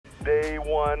day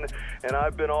one, and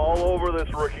I've been all over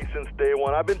this rookie since day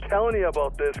one. I've been telling you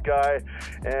about this guy,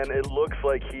 and it looks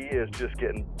like he is just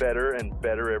getting better and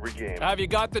better every game. Have you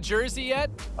got the jersey yet?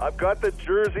 I've got the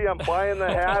jersey. I'm buying the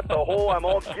hat, the whole. I'm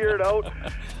all geared out,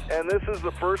 and this is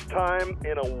the first time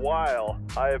in a while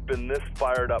I have been this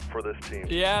fired up for this team.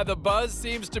 Yeah, the buzz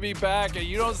seems to be back, and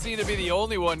you don't seem to be the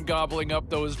only one gobbling up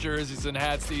those jerseys and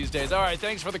hats these days. All right,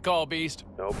 thanks for the call, Beast.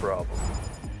 No problem.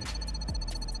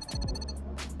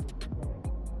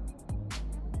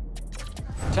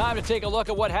 Time to take a look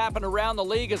at what happened around the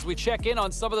league as we check in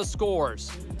on some of the scores.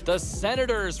 The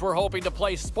Senators were hoping to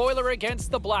play spoiler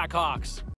against the Blackhawks.